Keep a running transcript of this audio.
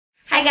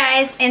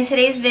Hi guys, in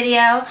today's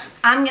video,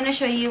 I'm gonna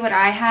show you what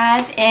I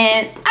have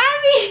in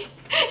Abby.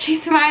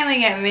 She's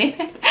smiling at me.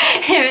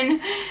 In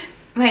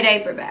my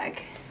diaper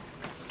bag.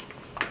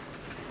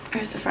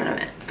 Here's the front of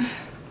it.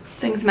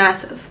 Thing's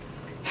massive.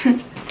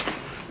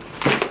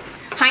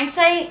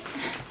 Hindsight,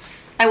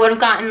 I would have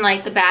gotten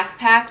like the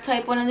backpack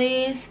type one of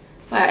these,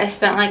 but I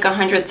spent like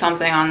 100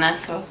 something on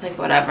this, so I was like,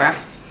 whatever.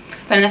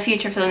 But in the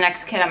future, for the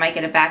next kid, I might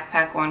get a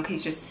backpack one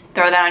because you just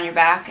throw that on your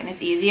back and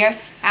it's easier.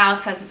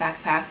 Alex has a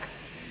backpack.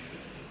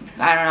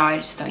 I don't know, I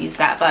just don't use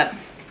that, but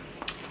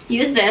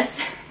use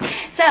this.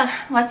 So,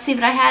 let's see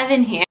what I have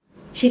in here.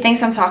 She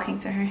thinks I'm talking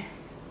to her.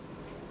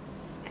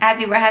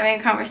 Abby, we're having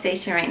a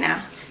conversation right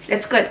now.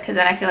 It's good, because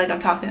then I feel like I'm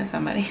talking to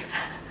somebody.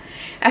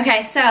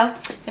 Okay, so,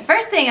 the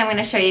first thing I'm going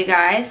to show you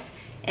guys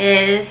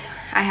is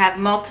I have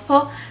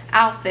multiple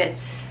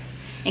outfits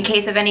in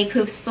case of any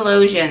poop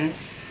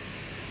explosions.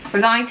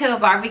 We're going to a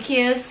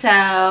barbecue,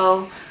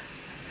 so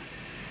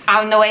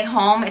on the way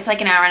home, it's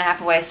like an hour and a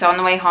half away, so on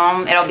the way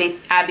home, it'll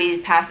be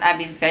past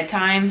Abby's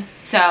bedtime,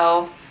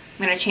 so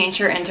I'm going to change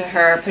her into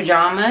her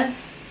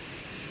pajamas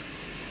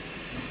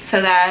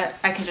so that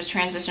I can just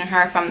transition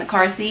her from the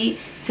car seat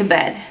to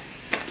bed.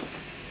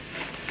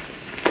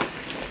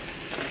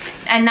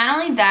 And not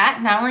only that,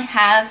 not only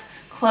have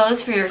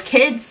clothes for your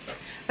kids,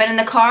 but in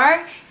the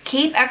car,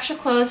 keep extra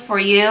clothes for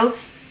you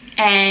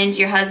and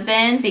your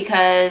husband,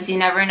 because you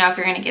never know if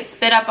you're gonna get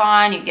spit up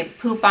on, you get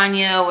poop on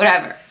you,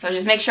 whatever. So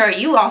just make sure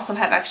you also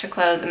have extra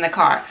clothes in the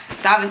car.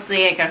 It's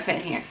obviously ain't gonna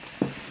fit in here.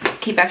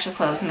 Keep extra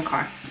clothes in the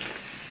car.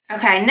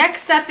 Okay,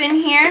 next up in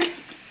here,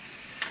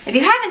 if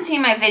you haven't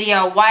seen my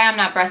video why I'm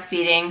not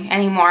breastfeeding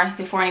anymore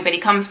before anybody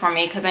comes for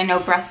me, because I know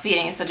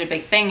breastfeeding is such a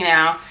big thing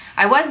now.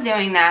 I was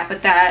doing that,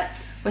 but that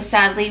was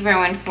sadly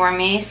ruined for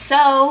me.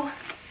 So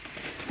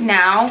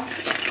now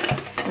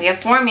we have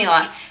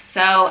formula.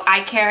 So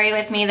I carry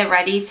with me the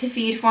ready to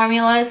feed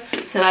formulas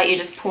so that you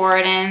just pour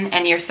it in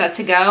and you're set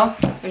to go.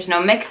 There's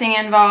no mixing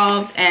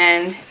involved,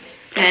 and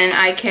then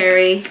I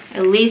carry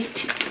at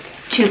least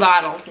 2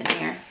 bottles in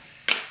here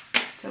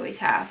to always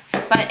have.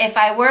 But if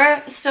I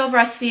were still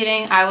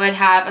breastfeeding, I would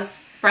have a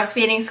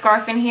breastfeeding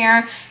scarf in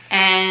here,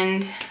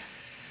 and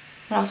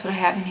what else would I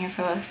have in here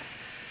for this?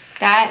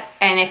 That,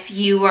 and if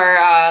you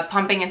were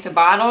pumping into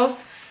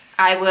bottles,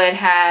 I would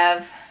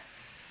have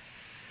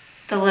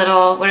the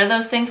little, what are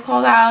those things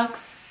called,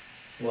 Alex?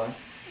 What?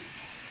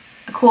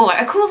 A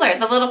cooler,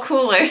 the little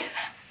coolers.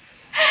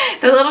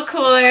 The little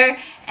cooler,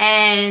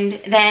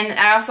 and then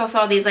I also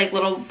saw these like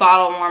little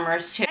bottle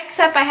warmers too. Next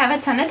up, I have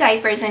a ton of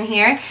diapers in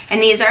here,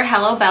 and these are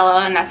Hello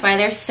Bella, and that's why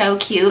they're so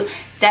cute.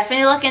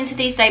 Definitely look into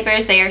these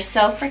diapers, they are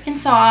so freaking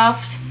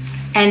soft.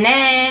 And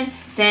then,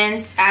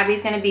 since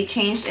Abby's gonna be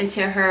changed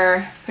into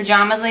her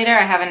pajamas later,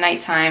 I have a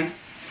nighttime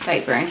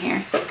diaper in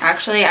here.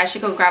 Actually, I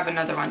should go grab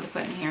another one to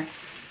put in here.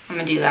 I'm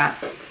gonna do that,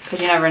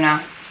 because you never know.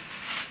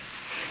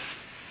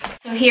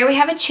 So here we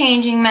have a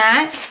changing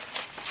mat.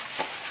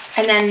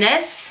 And then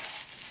this,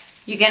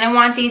 you're gonna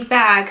want these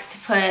bags to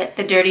put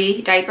the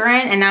dirty diaper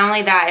in. And not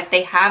only that, if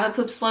they have a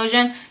poop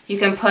explosion, you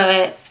can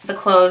put the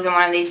clothes in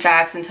one of these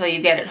bags until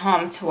you get it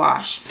home to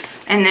wash.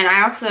 And then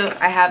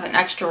I have an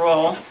extra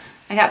roll.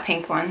 I got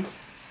pink ones,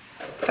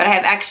 but I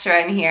have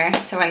extra in here,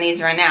 so when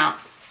these run out.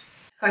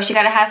 Of course, you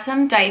gotta have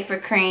some diaper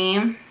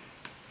cream.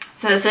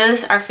 So this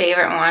is our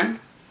favorite one.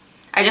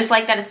 I just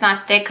like that it's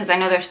not thick, because I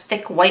know there's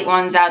thick white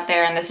ones out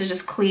there, and this is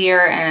just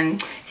clear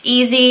and it's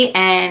easy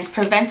and it's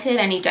prevented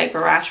any diaper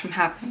rash from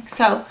happening.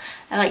 So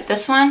I like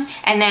this one.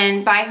 And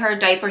then by her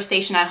diaper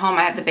station at home,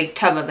 I have the big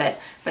tub of it,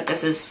 but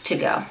this is to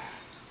go.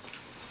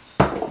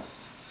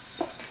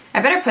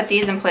 I better put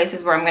these in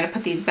places where I'm going to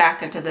put these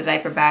back into the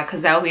diaper bag,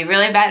 because that would be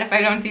really bad if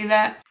I don't do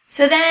that.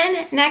 So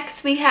then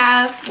next we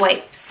have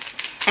wipes.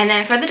 And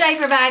then for the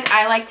diaper bag,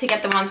 I like to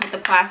get the ones with the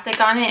plastic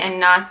on it and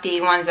not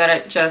the ones that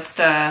are just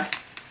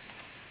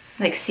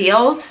like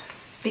sealed,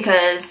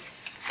 because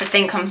the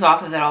thing comes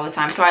off of it all the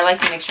time. So I like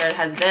to make sure it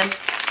has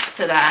this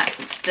so that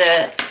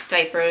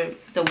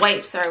the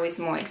wipes are always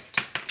moist.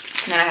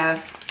 And then I have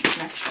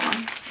an extra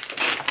one.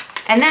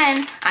 And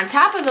then on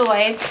top of the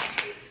wipes,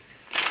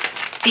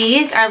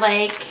 these are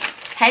like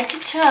head to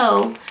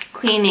toe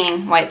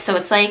cleaning wipes. So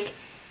it's like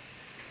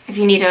if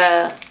you need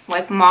to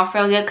wipe them off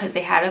real good because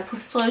they had a poop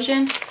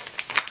explosion,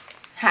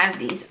 have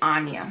these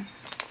on you.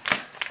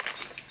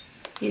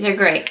 These are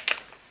great.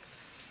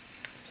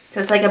 So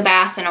it's like a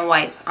bath and a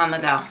wipe on the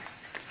go.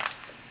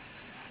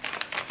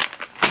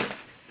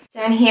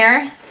 So in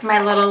here is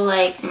my little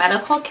like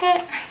medical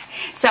kit.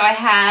 So I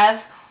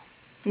have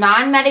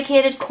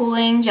non-medicated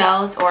cooling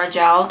gel or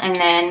gel, and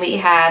then we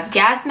have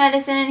gas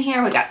medicine in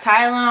here. We got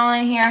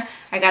Tylenol in here.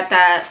 I got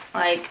that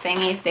like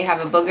thingy if they have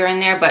a booger in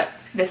there, but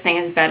this thing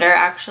is better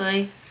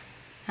actually.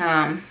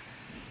 The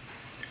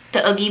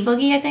Oogie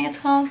Boogie, I think it's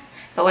called.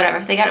 But whatever,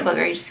 if they got a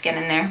booger, you just get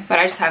in there. But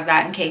I just have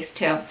that in case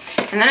too.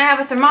 And then I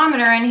have a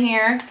thermometer in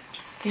here,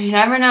 because you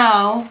never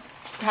know.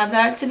 Just have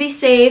that to be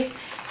safe.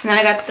 And then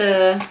I got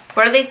the,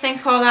 what are these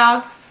things called,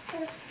 Alex?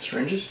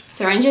 Syringes?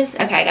 Syringes?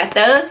 Okay, I got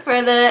those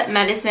for the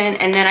medicine.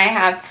 And then I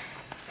have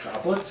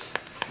droplets.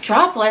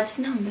 droplets.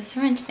 No, the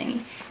syringe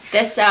thingy.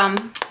 This,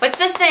 what's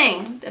this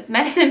thing? The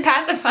medicine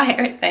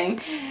pacifier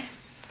thing.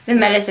 The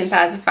medicine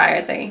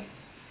pacifier thing.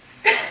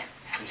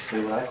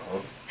 Basically what I call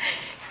it.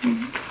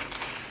 I'm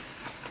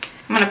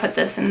gonna put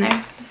this in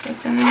there. This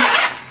what's in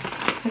there.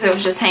 Because it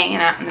was just hanging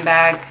out in the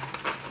bag.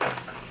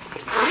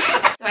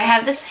 So I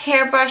have this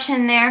hairbrush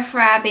in there for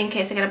Abby in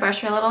case I gotta brush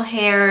her little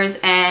hairs,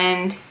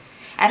 and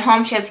at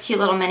home she has a cute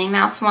little Minnie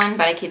Mouse one,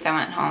 but I keep that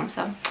one at home,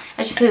 so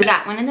I just threw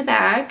that one in the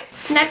bag.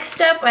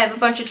 Next up, I have a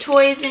bunch of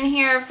toys in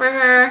here for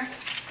her.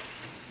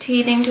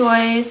 Teething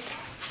toys,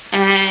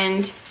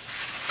 and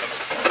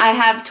I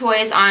have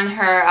toys on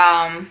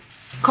her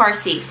car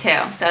seat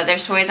too. So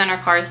there's toys on her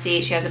car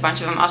seat. She has a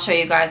bunch of them. I'll show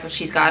you guys what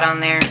she's got on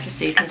there just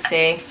so you can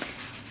see.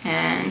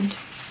 And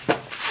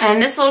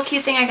this little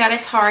cute thing I got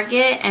at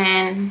Target,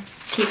 and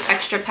keep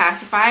extra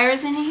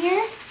pacifiers in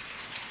here.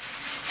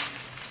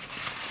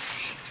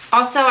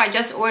 Also, I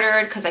just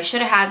ordered, because I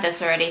should have had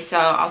this already, so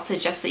I'll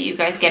suggest that you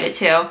guys get it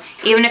too.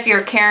 Even if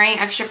you're carrying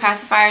extra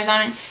pacifiers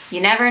on it,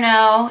 you never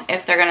know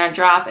if they're gonna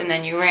drop and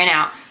then you ran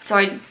out. So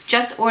I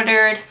just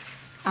ordered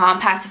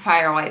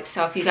pacifier wipes.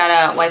 So if you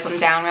gotta wipe them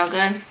down real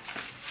good,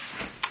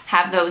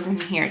 have those in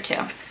here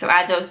too. So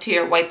add those to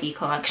your wipey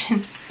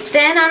collection.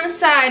 Then on the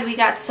side, we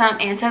got some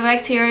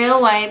antibacterial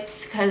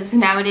wipes, because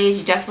nowadays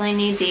you definitely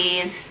need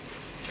these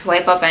to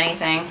wipe up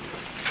anything.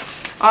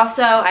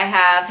 Also, I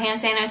have hand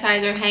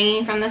sanitizer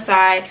hanging from the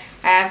side.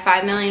 I have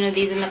 5 million of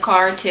these in the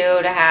car too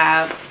to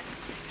have,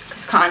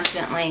 because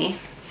constantly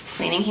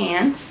cleaning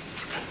hands.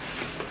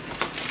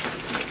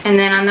 And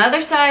then on the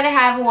other side, I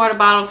have a water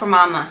bottle for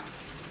Mama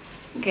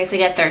in case I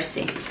get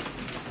thirsty.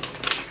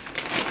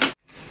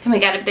 And we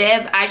got a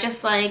bib. I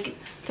just like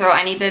throw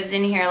any bibs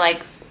in here,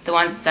 like the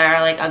ones that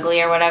are like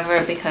ugly or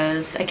whatever,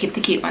 because I keep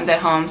the cute ones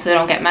at home so they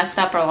don't get messed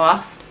up or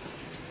lost.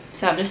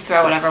 So I'll just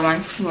throw whatever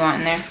one you want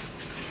in there.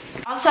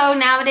 Also,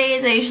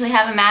 nowadays I usually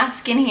have a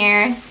mask in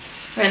here,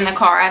 but in the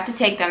car I have to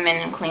take them in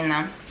and clean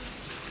them.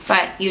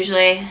 But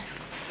usually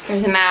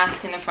there's a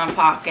mask in the front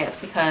pocket,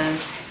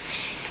 because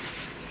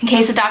in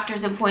case of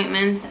doctor's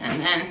appointments,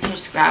 and then you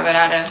just grab it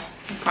out of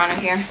the front of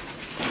here.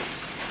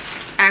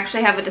 I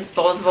actually have a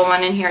disposable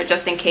one in here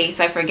just in case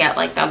I forget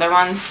like the other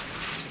ones.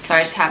 So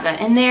I just have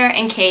that in there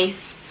in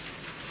case.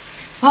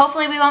 Well,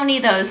 hopefully we won't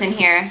need those in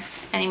here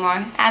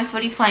anymore. Abs,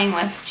 what are you playing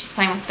with? She's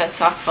playing with the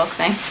soft book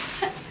thing.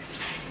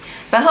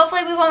 But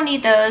hopefully we won't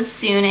need those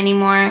soon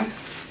anymore.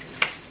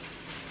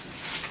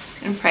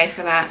 And pray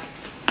for that.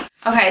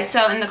 Okay,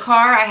 so in the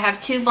car I have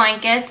 2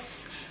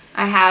 blankets.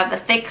 I have a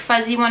thick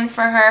fuzzy one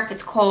for her if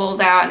it's cold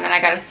out, and then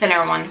I got a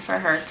thinner one for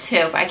her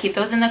too. But I keep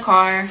those in the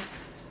car.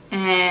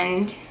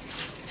 And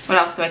what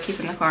else do I keep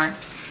in the car?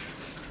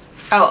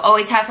 Oh,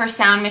 always have her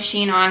sound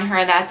machine on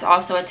her. That's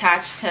also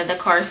attached to the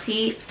car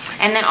seat.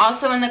 And then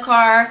also in the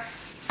car,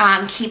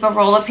 keep a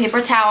roll of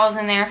paper towels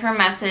in there for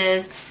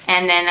messes,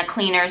 and then a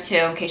cleaner too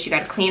in case you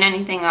got to clean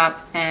anything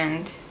up.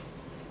 And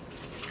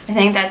I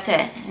think that's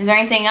it. Is there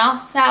anything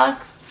else,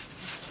 Alex?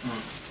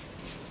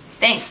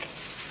 Think.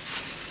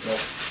 No.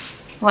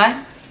 What?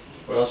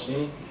 What else do you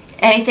need?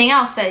 Anything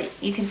else that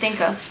you can think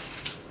of?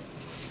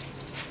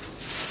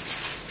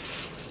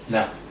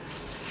 No.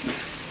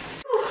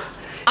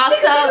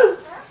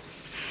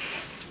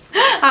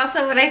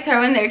 Also what I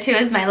throw in there too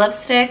is my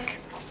lipstick.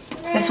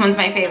 This one's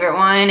my favorite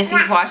one. If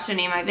you've watched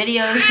any of my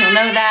videos, you'll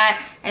know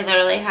that. I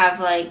literally have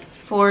like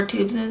 4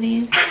 tubes of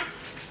these.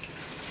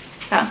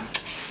 So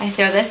I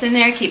throw this in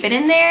there, keep it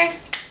in there.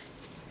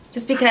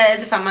 Just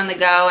because if I'm on the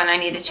go and I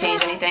need to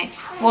change anything.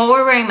 Well,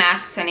 we're wearing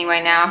masks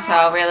anyway now,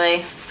 so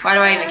really, why do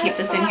I even keep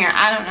this in here?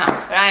 I don't know,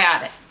 but I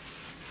got it.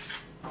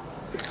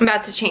 I'm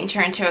about to change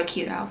her into a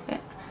cute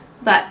outfit.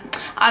 But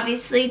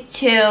obviously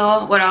too,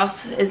 what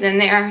else is in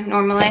there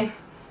normally?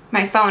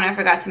 My phone, I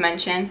forgot to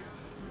mention.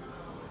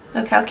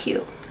 Look how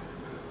cute.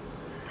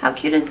 How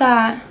cute is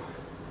that?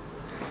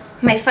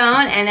 My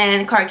phone, and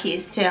then car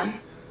keys too.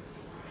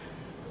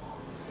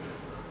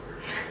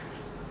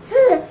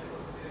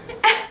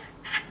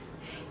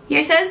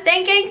 You're so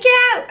stinking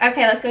cute.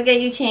 Okay, let's go get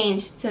you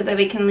changed so that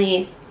we can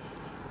leave.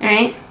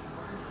 Alright?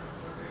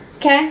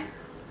 Okay?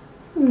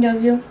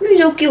 Love you. You're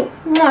so cute.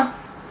 Mwah.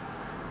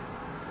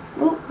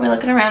 Ooh, we're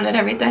looking around at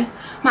everything.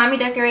 Mommy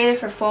decorated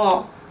for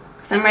fall,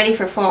 because I'm ready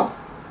for fall.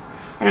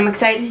 And I'm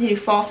excited to do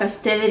fall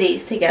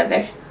festivities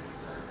together.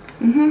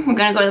 We're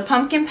gonna go to the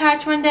pumpkin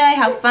patch one day,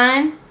 have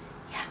fun.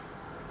 Yeah.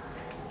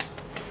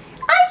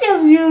 I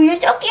love you, you're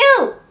so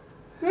cute.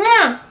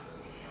 Yeah.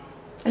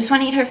 I just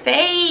want to eat her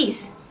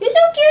face. You're so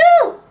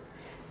cute.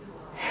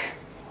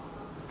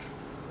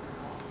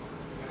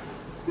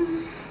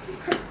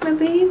 My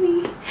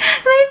baby.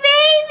 My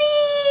baby.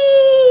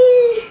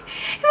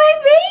 My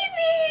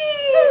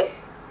baby.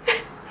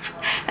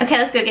 Okay,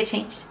 let's go get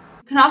changed.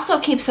 You can also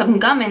keep some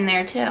gum in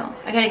there too.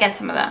 I gotta get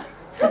some of that.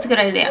 That's a good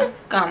idea.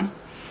 Gum.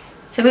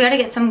 So we gotta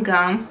get some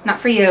gum.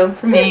 Not for you,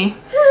 for me.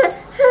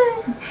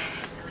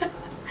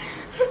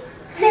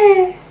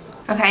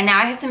 Okay, now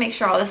I have to make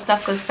sure all this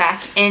stuff goes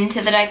back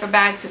into the diaper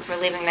bag since we're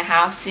leaving the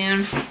house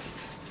soon.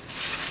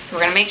 So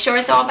we're gonna make sure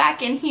it's all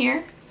back in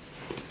here.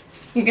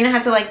 You're gonna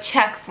have to like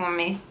check for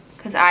me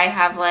because I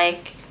have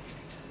like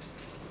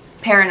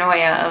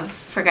paranoia of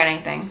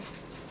forgetting things.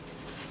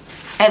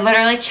 I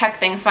literally check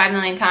things 5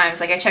 million times.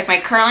 Like I check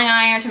my curling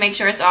iron to make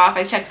sure it's off.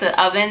 I check the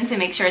oven to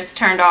make sure it's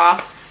turned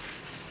off.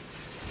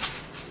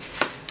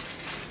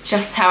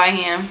 Just how I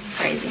am.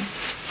 Crazy.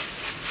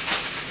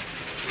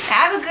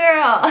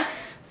 Abigail!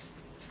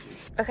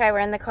 Okay, we're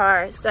in the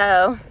car.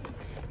 So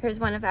here's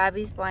one of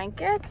Abby's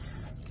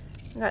blankets.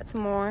 We got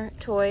some more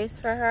toys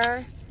for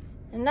her.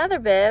 Another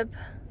bib.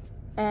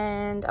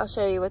 And I'll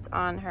show you what's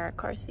on her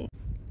car seat.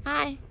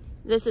 Hi.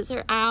 This is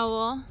her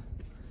owl.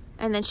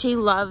 And then she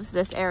loves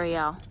this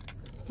Ariel.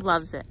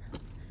 Loves it.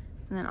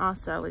 And then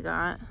also we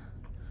got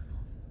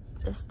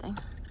this thing.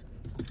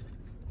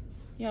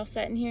 You all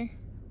set in here?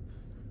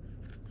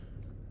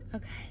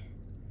 Okay.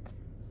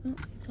 Ooh,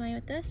 playing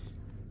with this?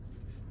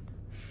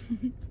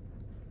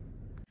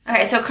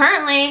 Okay, so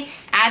currently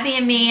Abby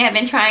and me have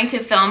been trying to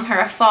film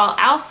her fall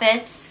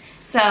outfits.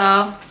 So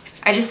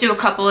I just do a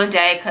couple a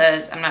day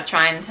because I'm not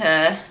trying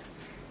to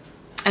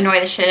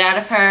annoy the shit out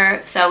of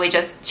her. So we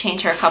just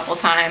change her a couple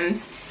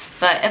times.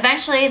 But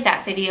eventually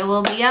that video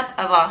will be up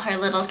of all her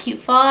little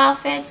cute fall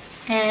outfits.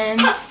 And,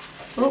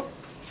 oh,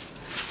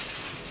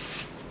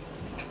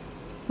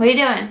 what are you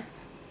doing?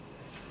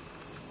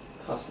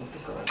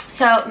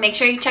 So make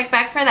sure you check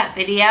back for that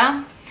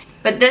video.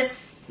 But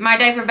this, my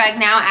diaper bag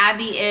now,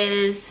 Abby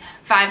is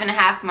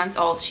 5.5 months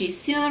old. She's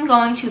soon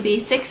going to be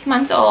 6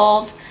 months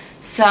old.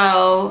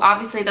 So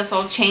obviously this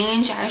will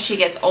change as she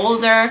gets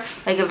older.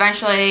 Like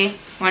eventually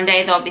one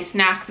day there'll be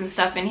snacks and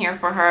stuff in here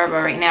for her,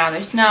 but right now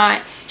there's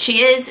not.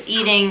 She is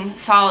eating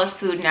solid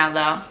food now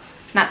though.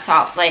 Not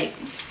salt, like,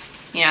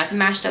 you know, the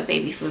mashed up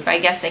baby food, but I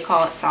guess they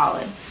call it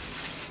solid,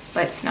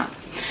 but it's not.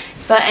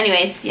 But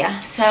anyways,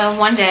 yeah, so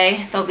one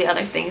day there'll be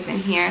other things in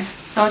here.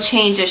 It'll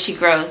change as she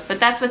grows, but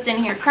that's what's in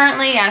here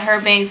currently at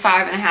her being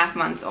 5.5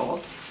 months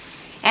old.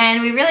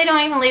 And we really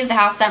don't even leave the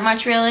house that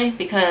much really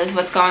because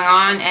what's going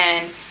on,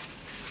 and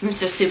I'm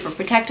just super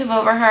protective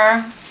over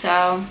her,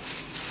 so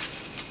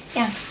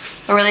yeah.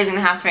 But we're leaving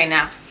the house right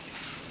now.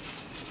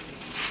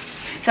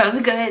 So it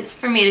was good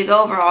for me to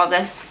go over all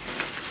this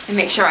and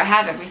make sure I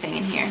have everything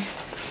in here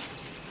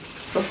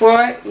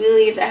before we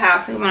leave the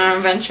house and go on our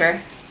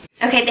adventure.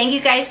 Okay, thank you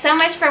guys so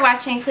much for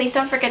watching. Please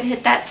don't forget to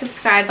hit that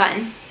subscribe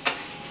button.